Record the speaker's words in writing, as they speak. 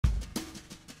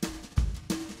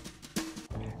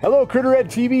Hello, Critterhead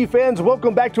TV fans.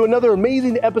 Welcome back to another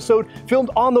amazing episode filmed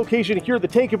on location here at the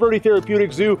Tanque Verde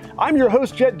Therapeutic Zoo. I'm your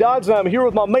host, Jed Dodds, and I'm here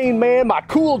with my main man, my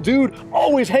cool dude,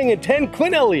 always hanging 10,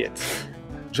 Clint Elliott.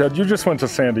 Jed, you just went to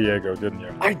San Diego, didn't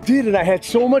you? I did, and I had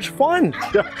so much fun.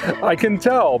 I can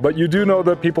tell, but you do know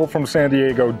that people from San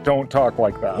Diego don't talk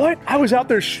like that. What? I was out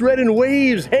there shredding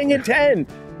waves, hanging 10.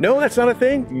 No, that's not a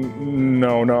thing?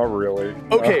 No, not really.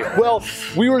 Okay, well,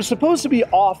 we were supposed to be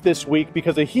off this week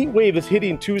because a heat wave is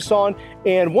hitting Tucson,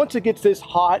 and once it gets this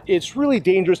hot, it's really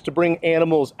dangerous to bring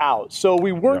animals out. So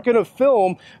we weren't going to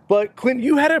film, but Clint,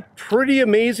 you had a pretty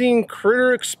amazing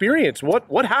critter experience.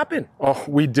 What happened? Oh,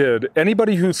 we did.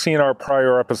 Anybody who's seen our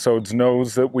prior episodes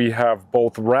knows that we have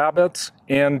both rabbits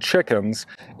and chickens,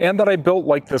 and that I built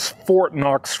like this Fort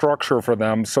Knox structure for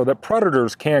them so that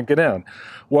predators can't get in.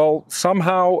 Well,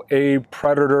 somehow a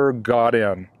predator got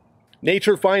in.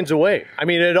 Nature finds a way. I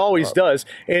mean, it always does.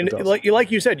 And does.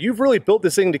 Like you said, you've really built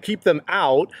this thing to keep them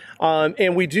out.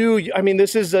 And we do, I mean,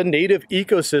 this is a native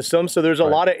ecosystem. So there's a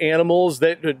lot of animals,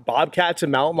 bobcats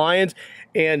and mountain lions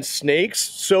and snakes.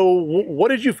 So what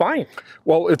did you find?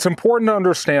 Well, it's important to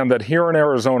understand that here in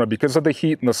Arizona, because of the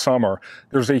heat in the summer,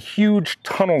 there's a huge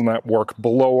tunnel network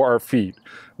below our feet.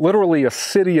 Literally a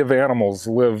city of animals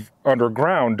live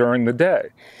underground during the day.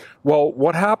 Well,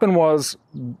 what happened was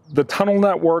the tunnel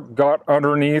network got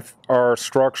underneath our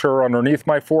structure, underneath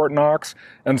my Fort Knox,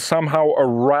 and somehow a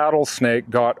rattlesnake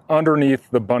got underneath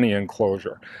the bunny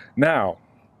enclosure. Now,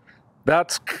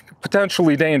 that's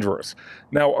potentially dangerous.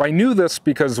 Now, I knew this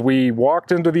because we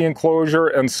walked into the enclosure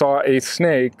and saw a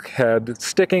snake head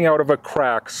sticking out of a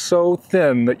crack so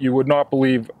thin that you would not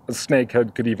believe a snake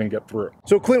head could even get through.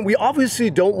 So, Clint, we obviously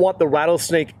don't want the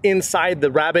rattlesnake inside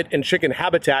the rabbit and chicken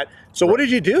habitat. So what did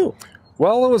you do?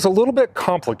 Well, it was a little bit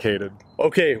complicated.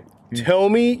 Okay, tell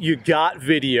me you got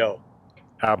video.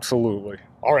 Absolutely.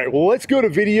 All right, well, let's go to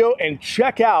video and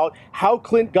check out how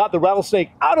Clint got the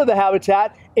rattlesnake out of the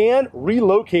habitat and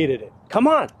relocated it. Come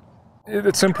on.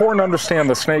 It's important to understand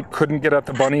the snake couldn't get at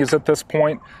the bunnies at this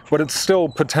point, but it's still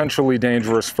potentially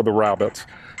dangerous for the rabbits.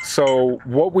 So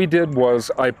what we did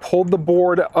was I pulled the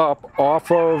board up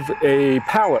off of a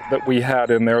pallet that we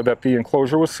had in there that the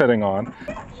enclosure was sitting on.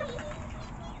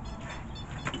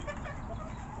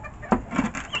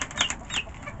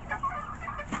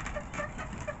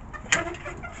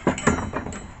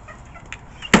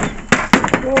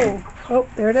 Whoa. Oh,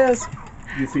 there it is.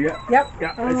 You see it? Yep.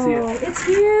 Yeah, oh, I see it. It's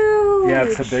huge. Yeah,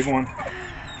 it's a big one.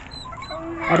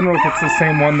 I don't know if it's the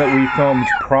same one that we filmed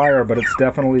prior, but it's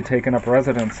definitely taken up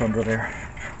residence under there.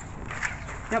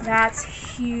 Yep. That's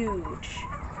huge.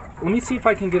 Let me see if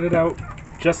I can get it out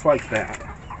just like that.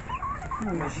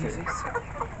 Oh my Jesus.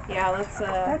 Yeah, let's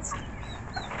That's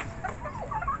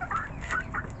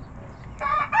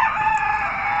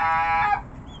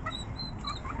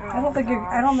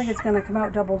I don't think it's gonna come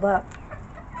out doubled up.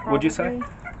 probably. What'd you say?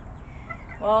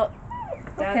 Well,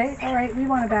 that's, Okay, all right. We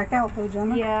want to back out though,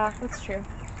 Gemma. yeah, that's true.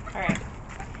 All right.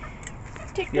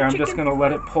 Take Yeah, I'm just going to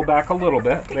let it pull back a little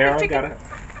bit. There, I got it.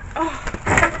 Oh.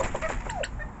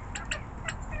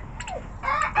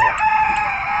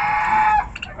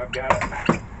 I've got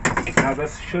it. Now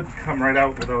this should come right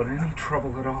out without any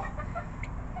trouble at all.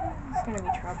 It's gonna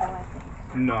be trouble, I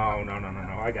think. No,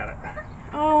 I got it.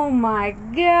 Oh my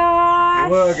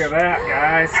gosh! Look at that,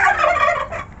 guys.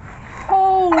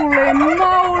 Holy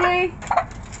moly!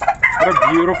 What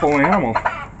a beautiful animal.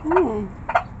 Hmm.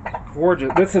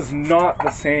 Gorgeous. This is not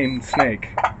the same snake.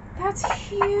 That's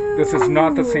huge. This is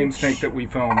not the same snake that we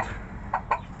filmed.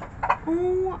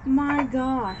 Oh my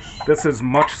gosh! This is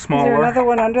much Is smaller. there another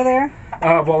one under there?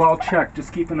 Well, I'll check.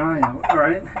 Just keep an eye out. All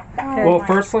right. Okay. Well,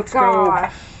 first let's go.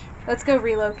 Gosh. Let's go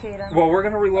relocate him. Well, we're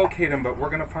going to relocate him, but we're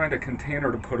going to find a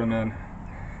container to put him in.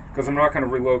 Because I'm not going to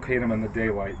relocate him in the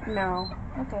daylight. No.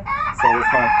 Okay. So it's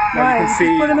fine. Now Why? you can Just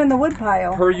see, put them in the wood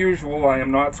pile. per usual, I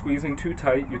am not squeezing too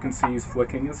tight. You can see he's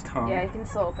flicking his tongue. Yeah, he can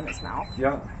still open his mouth.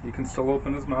 Yeah, he can still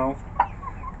open his mouth.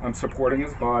 I'm supporting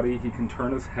his body. He can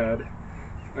turn his head.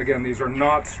 Again, these are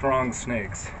not strong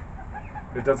snakes.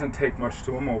 It doesn't take much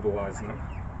to immobilize them.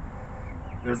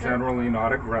 They're generally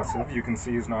not aggressive. You can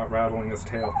see he's not rattling his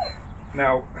tail.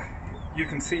 Now, you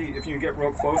can see, if you get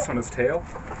real close on his tail,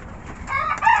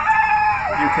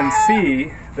 you can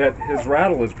see that his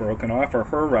rattle is broken off, or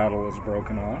her rattle is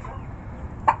broken off.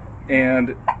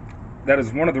 And that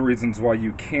is one of the reasons why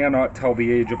you cannot tell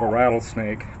the age of a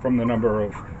rattlesnake from the number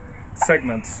of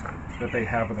segments that they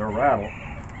have of their rattle.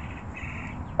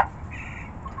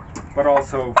 But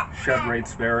also, shed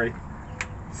rates vary.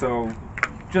 So,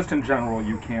 just in general,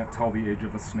 you can't tell the age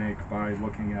of a snake by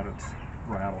looking at its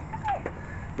rattle.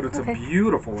 But it's a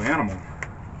beautiful animal.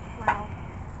 Wow.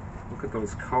 Look Look at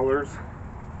those colors.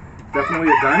 Definitely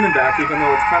a diamondback, even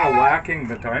though it's kind of lacking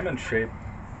the diamond shape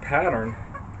pattern.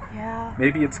 Yeah.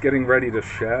 Maybe it's getting ready to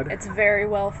shed. It's very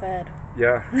well fed.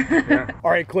 Yeah, yeah.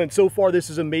 All right, Clint, so far this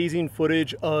is amazing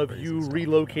footage of you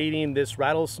relocating this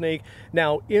rattlesnake.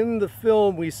 Now, in the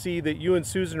film, we see that you and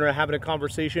Susan are having a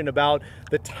conversation about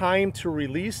the time to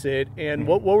release it, and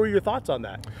what were your thoughts on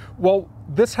that? Well,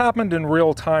 this happened in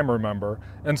real time, remember?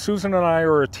 And Susan and I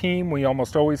are a team. We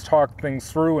almost always talk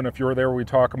things through, and if you're there, we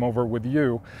talk them over with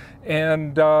you.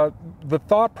 And the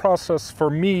thought process for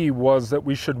me was that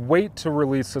we should wait to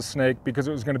release the snake because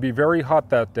it was going to be very hot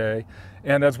that day.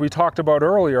 And as we talked about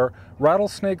earlier,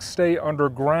 rattlesnakes stay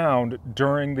underground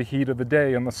during the heat of the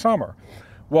day in the summer.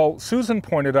 Well, Susan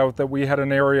pointed out that we had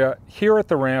an area here at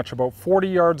the ranch about 40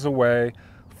 yards away,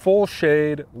 full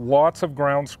shade, lots of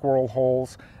ground squirrel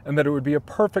holes, and that it would be a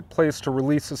perfect place to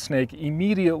release a snake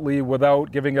immediately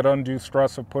without giving it undue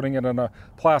stress of putting it in a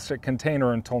plastic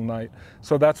container until night.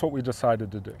 So that's what we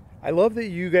decided to do. I love that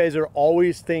you guys are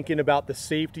always thinking about the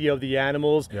safety of the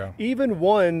animals. Yeah. Even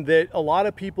one that a lot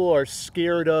of people are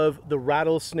scared of, the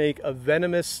rattlesnake, a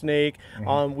venomous snake.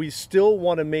 We still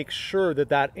want to make sure that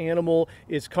that animal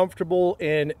is comfortable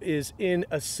and is in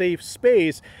a safe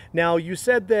space. Now, you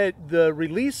said that the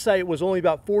release site was only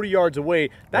about 40 yards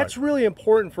away. That's really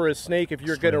important for a snake if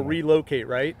you're going to relocate,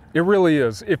 right? It really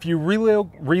is. If you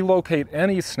relocate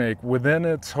any snake within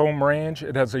its home range,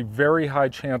 it has a very high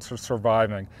chance of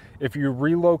surviving. If you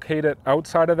relocate it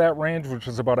outside of that range, which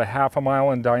is about a half a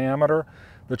mile in diameter,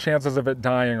 the chances of it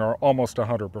dying are almost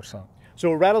 100%. So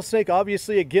a rattlesnake,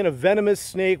 obviously, again, a venomous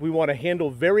snake, we want to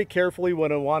handle very carefully. We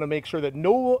want to make sure that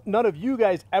none of you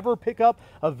guys ever pick up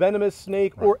a venomous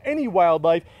snake or any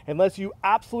wildlife unless you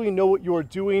absolutely know what you're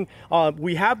doing.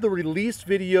 We have the release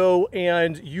video,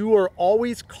 and you are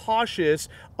always cautious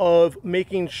of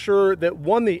making sure that,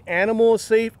 one, the animal is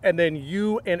safe, and then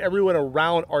you and everyone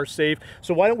around are safe.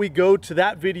 So why don't we go to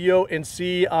that video and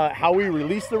see how we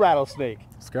release the rattlesnake.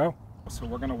 Let's go. So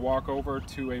we're going to walk over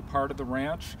to a part of the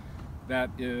ranch that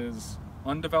is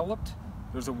undeveloped.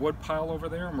 There's a wood pile over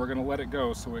there, and we're going to let it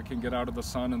go so it can get out of the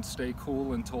sun and stay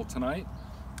cool until tonight,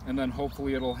 and then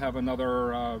hopefully it'll have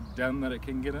another den that it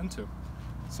can get into.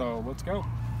 So let's go.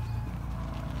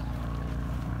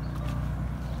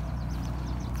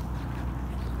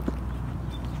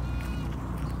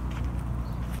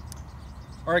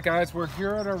 All right, guys, we're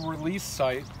here at a release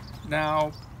site.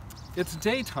 Now, it's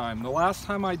daytime. The last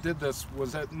time I did this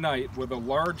was at night with a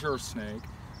larger snake.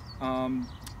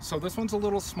 So this one's a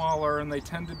little smaller, and they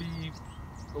tend to be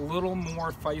a little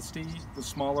more feisty the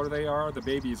smaller they are. The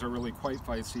babies are really quite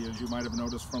feisty, as you might have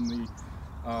noticed from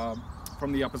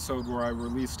the episode where I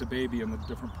released a baby in a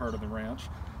different part of the ranch.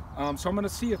 So I'm going to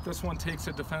see if this one takes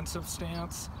a defensive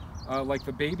stance like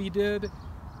the baby did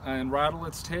and rattle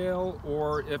its tail,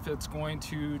 or if it's going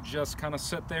to just kind of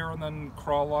sit there and then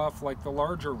crawl off like the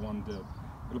larger one did.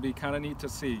 It'll be kind of neat to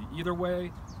see. Either way,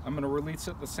 I'm going to release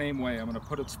it the same way. I'm going to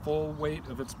put its full weight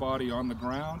of its body on the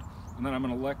ground, and then I'm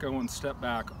going to let go and step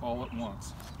back all at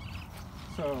once.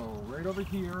 So, right over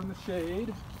here in the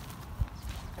shade.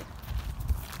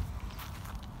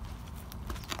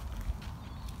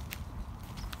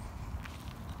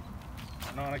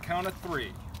 And on a count of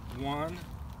 3. 1,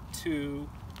 2,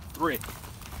 3.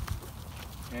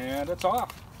 And it's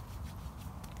off.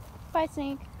 Bye,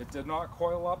 snake. It did not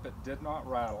coil up, it did not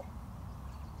rattle.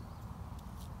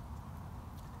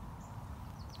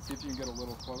 See if you can get a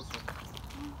little closer.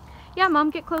 Yeah,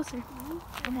 Mom, get closer.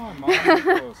 Come on, Mom, get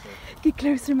closer. Get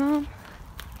closer, Mom.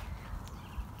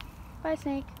 Bye,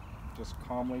 snake. Just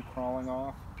calmly crawling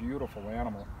off. Beautiful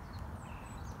animal.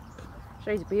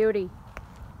 She's a beauty.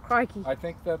 Crikey. I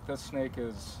think that this snake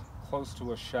is close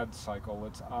to a shed cycle.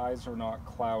 Its eyes are not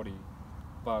cloudy,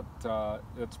 but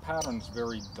its pattern's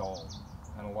very dull,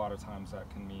 and a lot of times that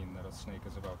can mean that a snake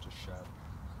is about to shed.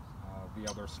 The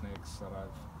other snakes that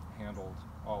I've handled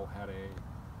all had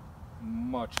a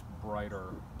much brighter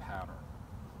pattern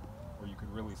where you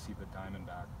could really see the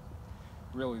diamondback.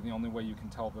 Really, the only way you can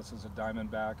tell this is a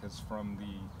diamondback is from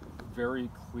the very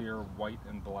clear white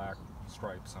and black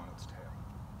stripes on its tail.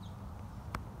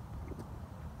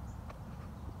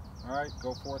 All right,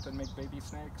 go forth and make baby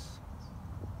snakes.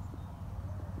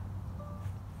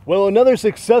 Well, another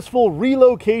successful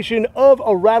relocation of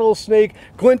a rattlesnake.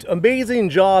 Clint, amazing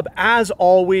job as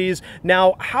always.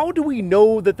 Now, how do we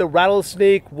know that the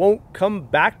rattlesnake won't come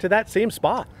back to that same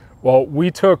spot? Well, we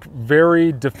took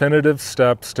very definitive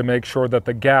steps to make sure that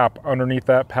the gap underneath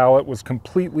that pallet was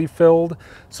completely filled,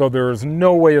 so there is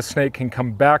no way a snake can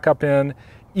come back up in,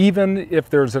 even if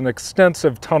there's an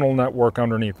extensive tunnel network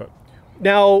underneath it.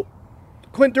 Now,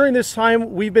 Clint, during this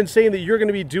time, we've been saying that you're going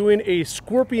to be doing a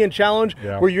scorpion challenge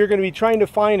where you're going to be trying to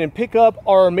find and pick up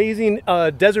our amazing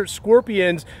desert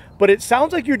scorpions, but it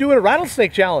sounds like you're doing a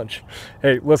rattlesnake challenge.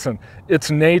 Hey, listen,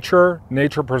 it's nature.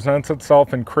 Nature presents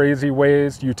itself in crazy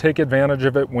ways. You take advantage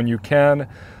of it when you can.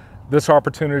 This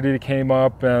opportunity came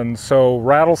up, and so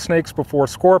rattlesnakes before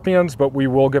scorpions, but we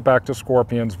will get back to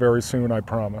scorpions very soon, I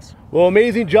promise. Well,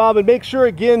 amazing job, and make sure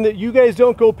again that you guys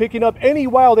don't go picking up any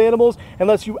wild animals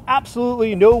unless you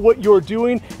absolutely know what you're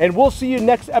doing, and we'll see you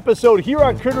next episode here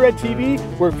on Critterhead TV,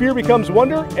 where fear becomes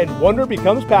wonder and wonder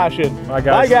becomes passion. Bye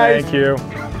guys. Thank you.